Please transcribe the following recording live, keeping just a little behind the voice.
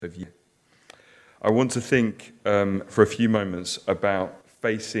of you. I want to think for a few moments about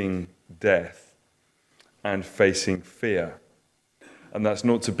facing death and facing fear. And that's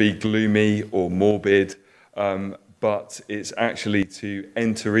not to be gloomy or morbid, but it's actually to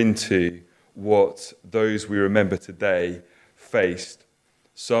enter into what those we remember today faced,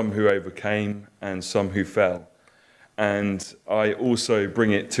 some who overcame and some who fell. And I also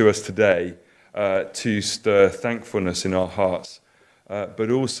bring it to us today to stir thankfulness in our hearts,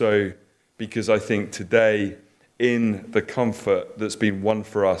 but also because I think today, in the comfort that's been won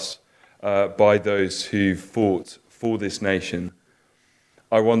for us by those who fought for this nation,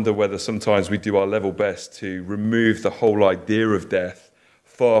 I wonder whether sometimes we do our level best to remove the whole idea of death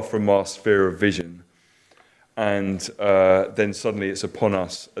far from our sphere of vision, and then suddenly it's upon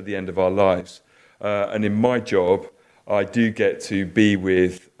us at the end of our lives. And in my job, I do get to be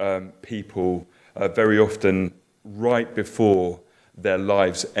with people very often right before their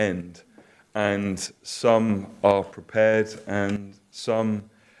lives end. And some are prepared, and some,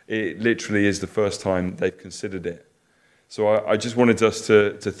 it literally is the first time they've considered it. So I just wanted us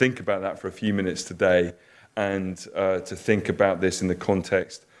to think about that for a few minutes today, and to think about this in the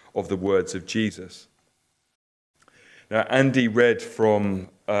context of the words of Jesus. Now, Andy read from,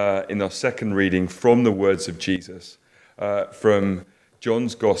 in our second reading, from the words of Jesus, from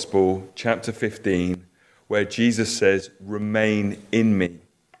John's Gospel, chapter 15, where Jesus says, "Remain in me."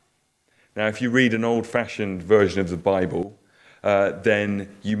 Now, if you read an old-fashioned version of the Bible, then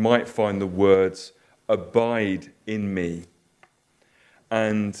you might find the words, "Abide in me."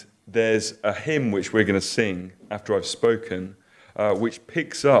 And there's a hymn which we're going to sing after I've spoken, which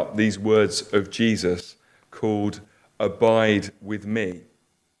picks up these words of Jesus called "Abide with me."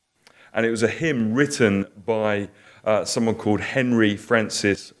 And it was a hymn written by someone called Henry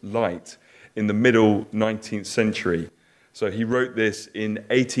Francis Lyte in the middle 19th century. So he wrote this in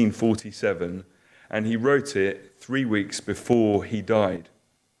 1847, and he wrote it 3 weeks before he died.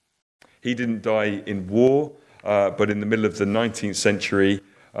 He didn't die in war, but in the middle of the 19th century,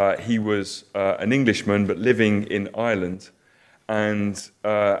 he was an Englishman, but living in Ireland. And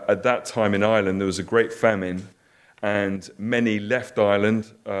at that time in Ireland, there was a great famine, and many left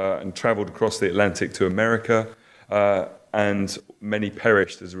Ireland and travelled across the Atlantic to America, and many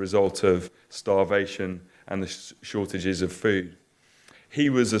perished as a result of starvation and the shortages of food. He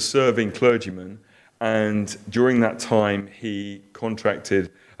was a serving clergyman, and during that time he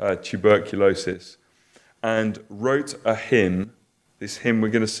contracted tuberculosis and wrote a hymn, this hymn we're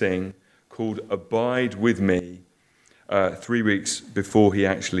going to sing, called "Abide with Me," 3 weeks before he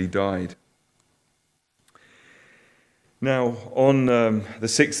actually died. Now, on the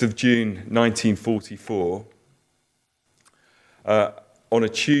 6th of June 1944, on a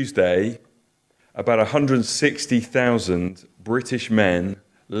Tuesday, about 160,000 British men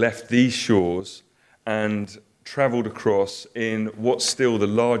left these shores and travelled across in what's still the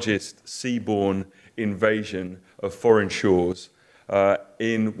largest seaborne invasion of foreign shores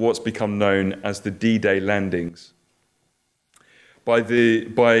in what's become known as the D-Day landings. By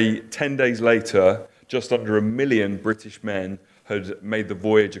 10 days later, just under 1 million British men had made the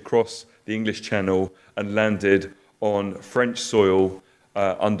voyage across the English Channel and landed on French soil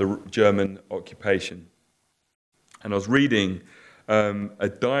under German occupation. And I was reading a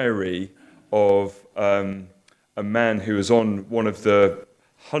diary of a man who was on one of the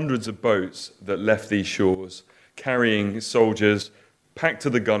hundreds of boats that left these shores, carrying soldiers packed to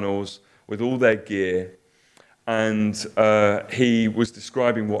the gunwales with all their gear, and he was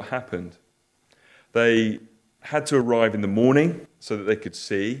describing what happened. They had to arrive in the morning so that they could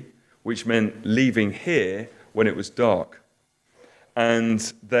see, which meant leaving here when it was dark. And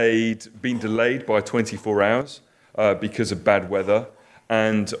they'd been delayed by 24 hours because of bad weather.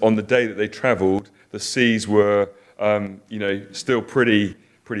 And on the day that they travelled, the seas were, still pretty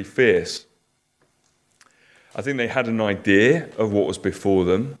fierce. I think they had an idea of what was before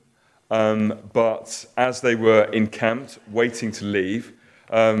them, but as they were encamped, waiting to leave,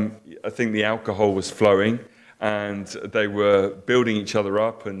 I think the alcohol was flowing, and they were building each other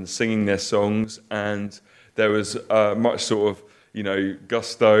up and singing their songs, and there was much sort of,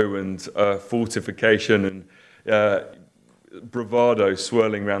 gusto and fortification and bravado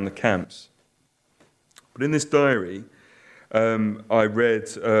swirling around the camps. But in this diary, I read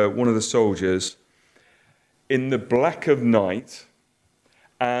one of the soldiers, "In the black of night,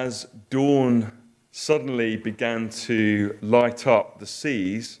 as dawn suddenly began to light up the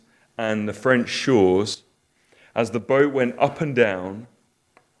seas and the French shores, as the boat went up and down,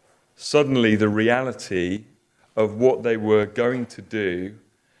 suddenly the reality of what they were going to do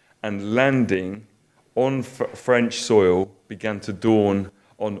and landing on French soil began to dawn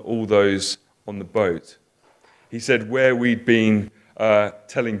on all those on the boat. He said where we'd been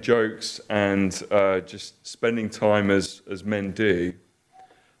telling jokes and just spending time as men do,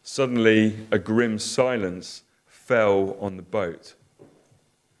 suddenly a grim silence fell on the boat.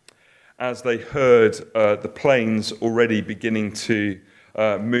 As they heard the planes already beginning to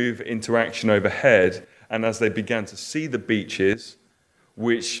move into action overhead, and as they began to see the beaches,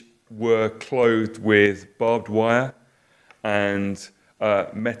 which were clothed with barbed wire and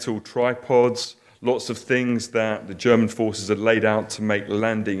metal tripods, lots of things that the German forces had laid out to make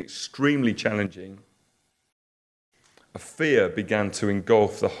landing extremely challenging, a fear began to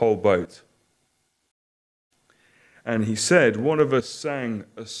engulf the whole boat. And he said, one of us sang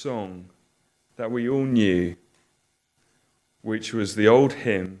a song that we all knew, which was the old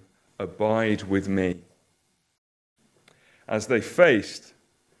hymn, "Abide with Me." As they faced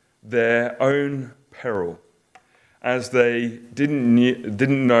their own peril, as they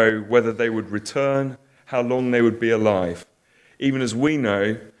didn't know whether they would return, how long they would be alive, even as we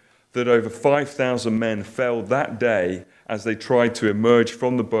know that over 5,000 men fell that day as they tried to emerge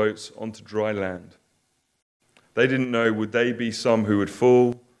from the boats onto dry land. They didn't know, would they be some who would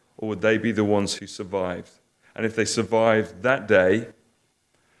fall, or would they be the ones who survived? And if they survived that day,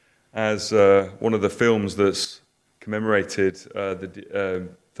 as one of the films that's commemorated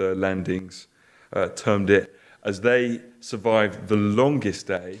the landings termed it, as they survived the longest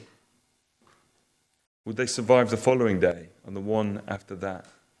day, would they survive the following day and the one after that?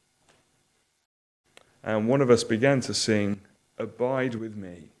 And one of us began to sing, "Abide with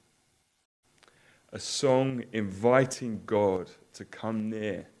Me," a song inviting God to come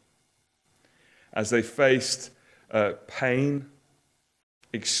near. As they faced pain,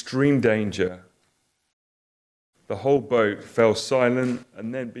 extreme danger, the whole boat fell silent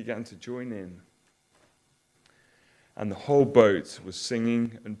and then began to join in. And the whole boat was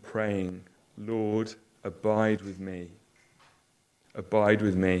singing and praying, "Lord, abide with me. Abide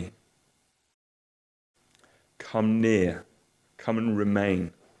with me. Come near. Come and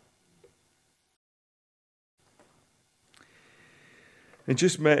remain." It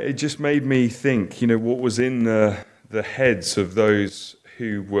just made me think, what was in the heads of those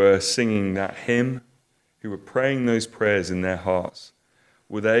who were singing that hymn, who were praying those prayers in their hearts.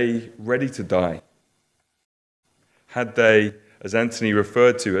 Were they ready to die? Had they, as Anthony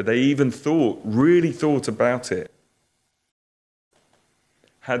referred to, had they even really thought about it?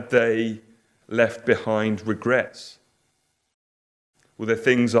 Had they left behind regrets? Were there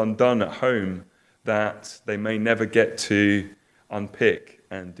things undone at home that they may never get to unpick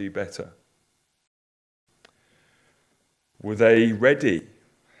and do better? Were they ready?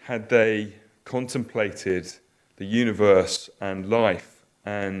 Had they contemplated the universe and life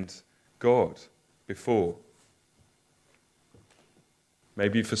and God before?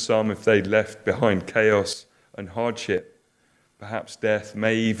 Maybe for some, if they'd left behind chaos and hardship, perhaps death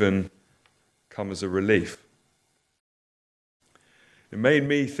may even come as a relief. It made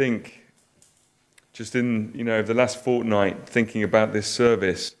me think, just in the last fortnight, thinking about this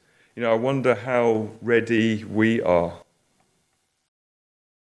service, I wonder how ready we are.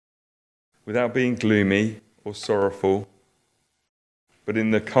 Without being gloomy or sorrowful, but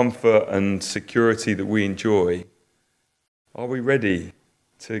in the comfort and security that we enjoy, are we ready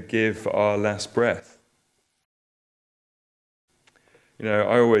to give our last breath?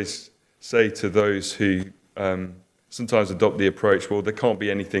 I always say to those who sometimes adopt the approach, well, there can't be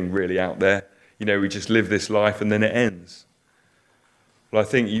anything really out there. We just live this life and then it ends. Well, I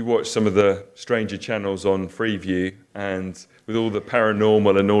think you watch some of the stranger channels on Freeview, and with all the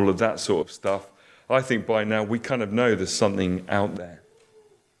paranormal and all of that sort of stuff, I think by now we kind of know there's something out there.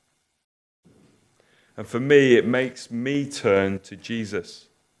 And for me, it makes me turn to Jesus,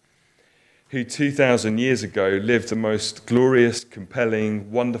 who 2,000 years ago lived the most glorious, compelling,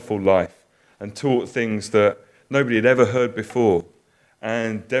 wonderful life and taught things that nobody had ever heard before,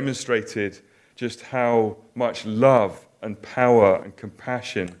 and demonstrated just how much love and power and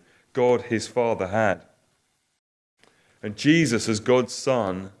compassion God his Father had. And Jesus, as God's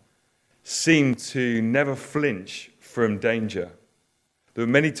Son, seemed to never flinch from danger. There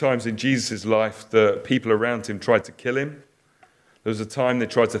were many times in Jesus' life that people around him tried to kill him. There was a time they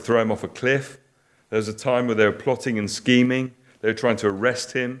tried to throw him off a cliff. There was a time where they were plotting and scheming. They were trying to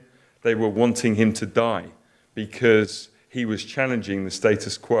arrest him. They were wanting him to die because he was challenging the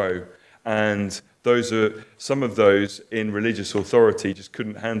status quo, and some of those in religious authority just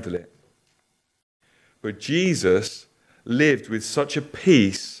couldn't handle it. But Jesus lived with such a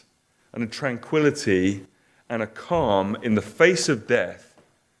peace and a tranquility and a calm in the face of death.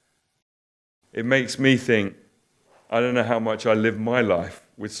 It makes me think, I don't know how much I live my life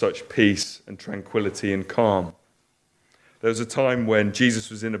with such peace and tranquility and calm. There was a time when Jesus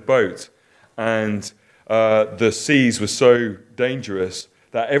was in a boat and the seas were so dangerous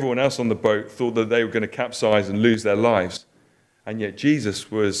that everyone else on the boat thought that they were going to capsize and lose their lives. And yet Jesus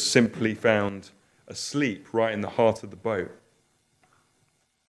was simply found asleep right in the heart of the boat.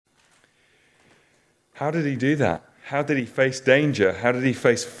 How did he do that? How did he face danger? How did he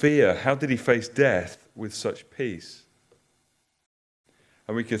face fear? How did he face death with such peace?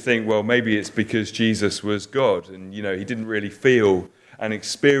 And we could think, well, maybe it's because Jesus was God and, he didn't really feel and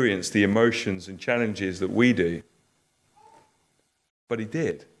experience the emotions and challenges that we do. But he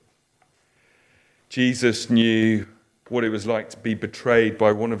did. Jesus knew what it was like to be betrayed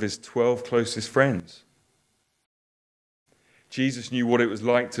by one of his 12 closest friends. Jesus knew what it was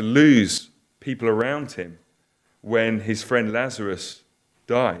like to lose people around him when his friend Lazarus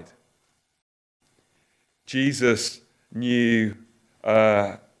died. Jesus knew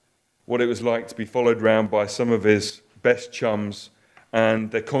what it was like to be followed around by some of his best chums,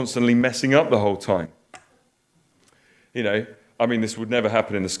 and they're constantly messing up the whole time. This would never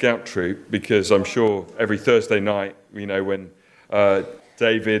happen in the scout troop, because I'm sure every Thursday night, when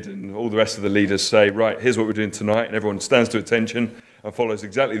David and all the rest of the leaders say, right, here's what we're doing tonight, and everyone stands to attention and follows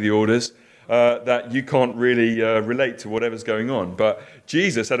exactly the orders, that you can't really relate to whatever's going on. But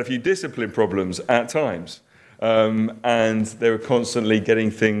Jesus had a few discipline problems at times, and they were constantly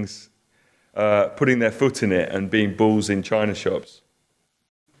getting things, putting their foot in it and being bulls in china shops.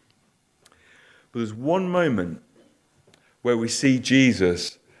 But there's one moment where we see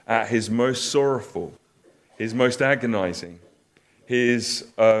Jesus at his most sorrowful, his most agonizing,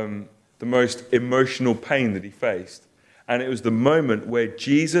 the most emotional pain that he faced. And it was the moment where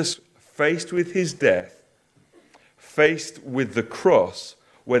Jesus, faced with his death, faced with the cross,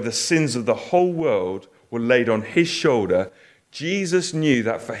 where the sins of the whole world were laid on his shoulder, Jesus knew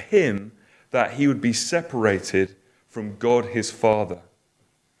that for him, that he would be separated from God his Father.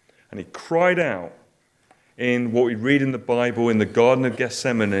 And he cried out in what we read in the Bible in the Garden of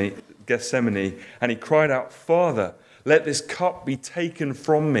Gethsemane, and he cried out, "Father, let this cup be taken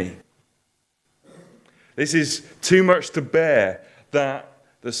from me. This is too much to bear, that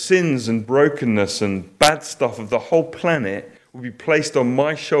the sins and brokenness and bad stuff of the whole planet would be placed on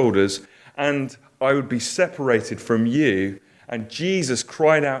my shoulders, and I would be separated from you." And Jesus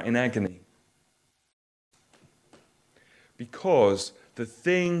cried out in agony. Because the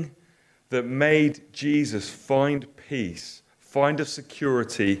thing that made Jesus find peace, find a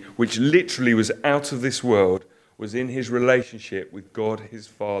security which literally was out of this world, was in his relationship with God his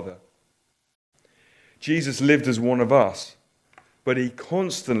Father. Jesus lived as one of us, but he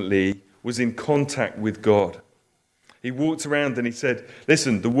constantly was in contact with God. He walked around and he said,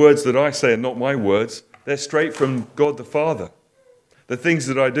 listen, the words that I say are not my words, they're straight from God the Father. The things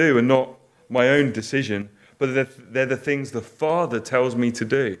that I do are not my own decision, but they're the things the Father tells me to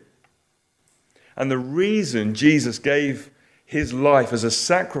do. And the reason Jesus gave his life as a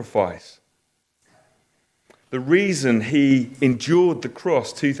sacrifice, the reason he endured the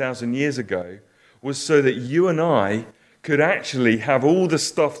cross 2,000 years ago, was so that you and I could actually have all the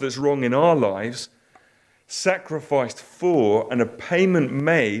stuff that's wrong in our lives sacrificed for and a payment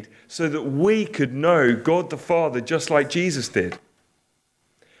made so that we could know God the Father just like Jesus did.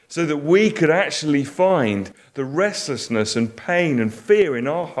 So that we could actually find the restlessness and pain and fear in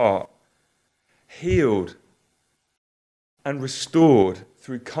our heart healed and restored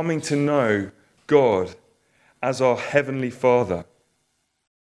through coming to know God as our Heavenly Father.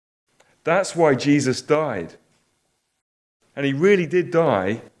 That's why Jesus died. And he really did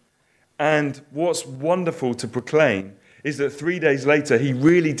die. And what's wonderful to proclaim is that 3 days later, he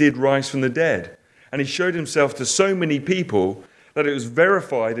really did rise from the dead. And he showed himself to so many people that it was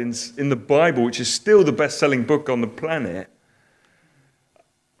verified in the Bible, which is still the best-selling book on the planet.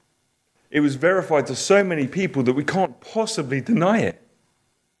 It was verified to so many people that we can't possibly deny it.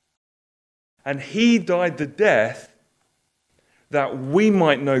 And he died the death that we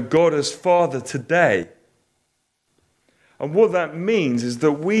might know God as Father today. And what that means is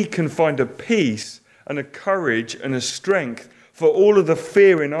that we can find a peace and a courage and a strength for all of the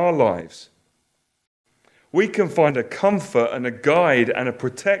fear in our lives. We can find a comfort and a guide and a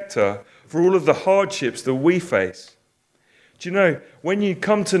protector for all of the hardships that we face. Do you know, when you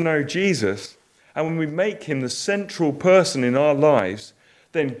come to know Jesus and when we make him the central person in our lives,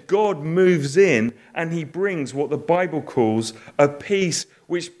 then God moves in and he brings what the Bible calls a peace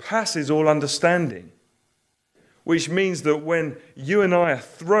which passes all understanding. Which means that when you and I are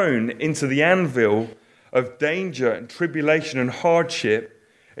thrown into the anvil of danger and tribulation and hardship,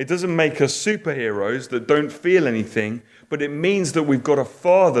 it doesn't make us superheroes that don't feel anything, but it means that we've got a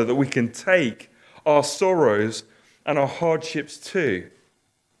Father that we can take our sorrows and our hardships to.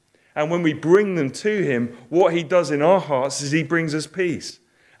 And when we bring them to him, what he does in our hearts is he brings us peace,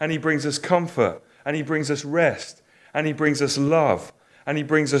 and he brings us comfort, and he brings us rest, and he brings us love, and he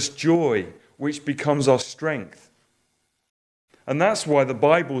brings us joy, which becomes our strength. And that's why the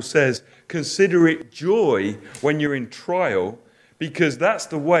Bible says, consider it joy when you're in trial, because that's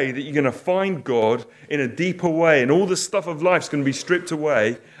the way that you're going to find God in a deeper way, and all the stuff of life's going to be stripped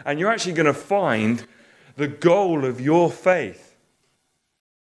away, and you're actually going to find the goal of your faith,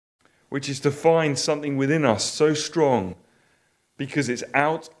 which is to find something within us so strong because it's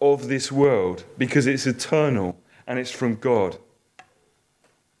out of this world, because it's eternal and it's from God.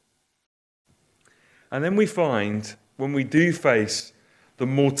 And then we find, when we do face the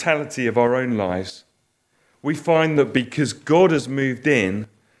mortality of our own lives, we find that because God has moved in,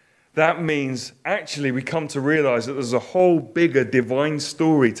 that means actually we come to realize that there's a whole bigger divine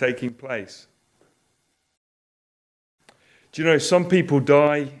story taking place. Do you know, some people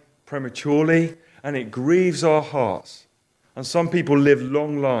die prematurely and it grieves our hearts. And some people live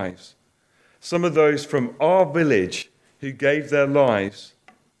long lives. Some of those from our village who gave their lives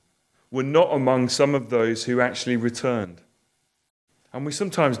were not among some of those who actually returned. And we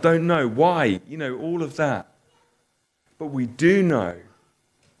sometimes don't know why, all of that. But we do know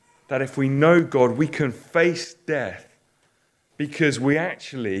that if we know God, we can face death, because we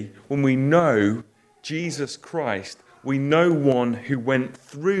actually, when we know Jesus Christ, we know one who went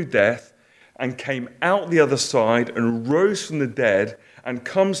through death and came out the other side and rose from the dead and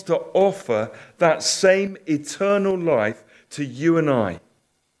comes to offer that same eternal life to you and I.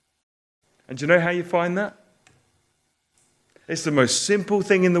 And do you know how you find that? It's the most simple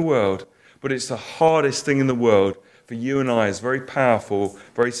thing in the world, but it's the hardest thing in the world for you and I as very powerful,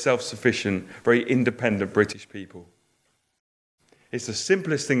 very self-sufficient, very independent British people. It's the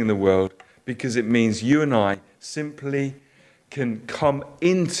simplest thing in the world because it means you and I simply can come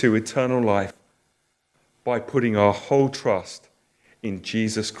into eternal life by putting our whole trust in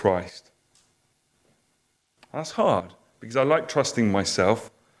Jesus Christ. That's hard because I like trusting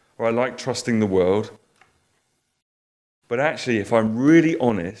myself, or I like trusting the world. But actually, if I'm really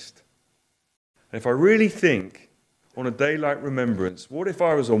honest, if I really think on a day like Remembrance, what if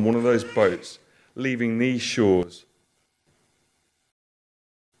I was on one of those boats leaving these shores?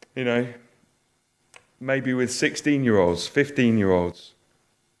 Maybe with 16-year-olds, 15-year-olds.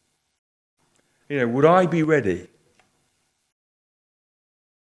 Would I be ready?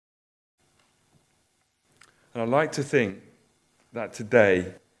 And I'd like to think that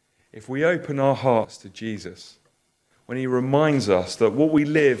today, if we open our hearts to Jesus, when he reminds us that what we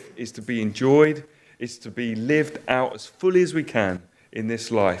live is to be enjoyed, is to be lived out as fully as we can in this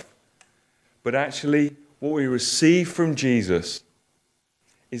life. But actually, what we receive from Jesus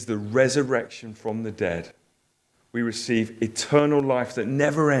is the resurrection from the dead. We receive eternal life that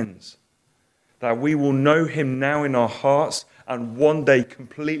never ends. That we will know him now in our hearts and one day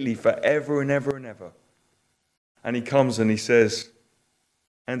completely forever and ever and ever. And he comes and he says,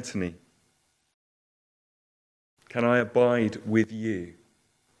 Anthony, can I abide with you?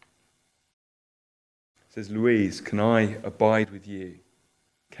 He says, Louise, can I abide with you?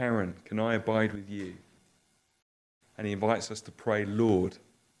 Karen, can I abide with you? And he invites us to pray, Lord,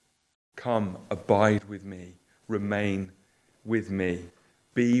 come abide with me, remain with me,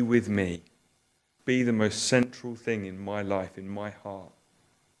 be with me, be the most central thing in my life, in my heart.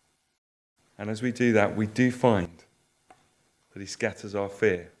 And as we do that, we do find that he scatters our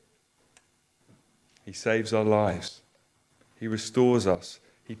fear. He saves our lives. He restores us.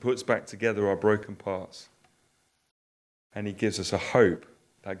 He puts back together our broken parts. And he gives us a hope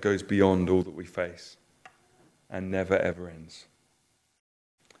that goes beyond all that we face and never ever ends.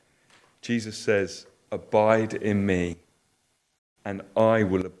 Jesus says, abide in me and I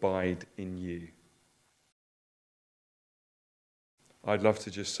will abide in you. I'd love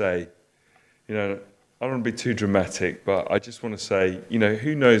to just say, I don't want to be too dramatic, but I just want to say,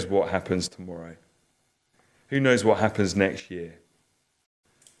 who knows what happens tomorrow? Who knows what happens next year?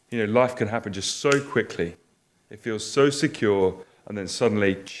 Life can happen just so quickly. It feels so secure, and then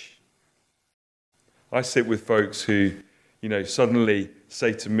suddenly, I sit with folks who, suddenly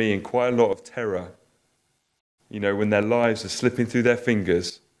say to me in quite a lot of terror, when their lives are slipping through their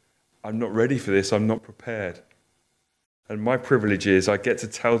fingers, I'm not ready for this, I'm not prepared. And my privilege is I get to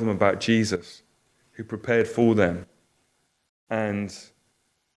tell them about Jesus, who prepared for them. And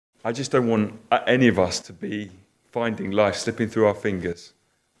I just don't want any of us to be finding life slipping through our fingers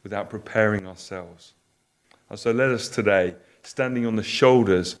without preparing ourselves. And so let us today, standing on the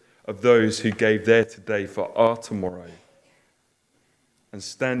shoulders of those who gave their today for our tomorrow, and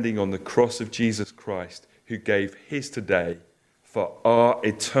standing on the cross of Jesus Christ, who gave his today for our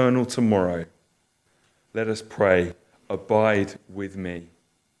eternal tomorrow, let us pray, abide with me.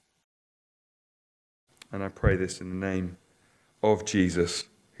 And I pray this in the name of Jesus,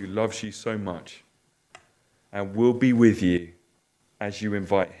 who loves you so much and will be with you as you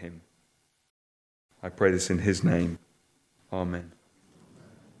invite him. I pray this in his name. Amen.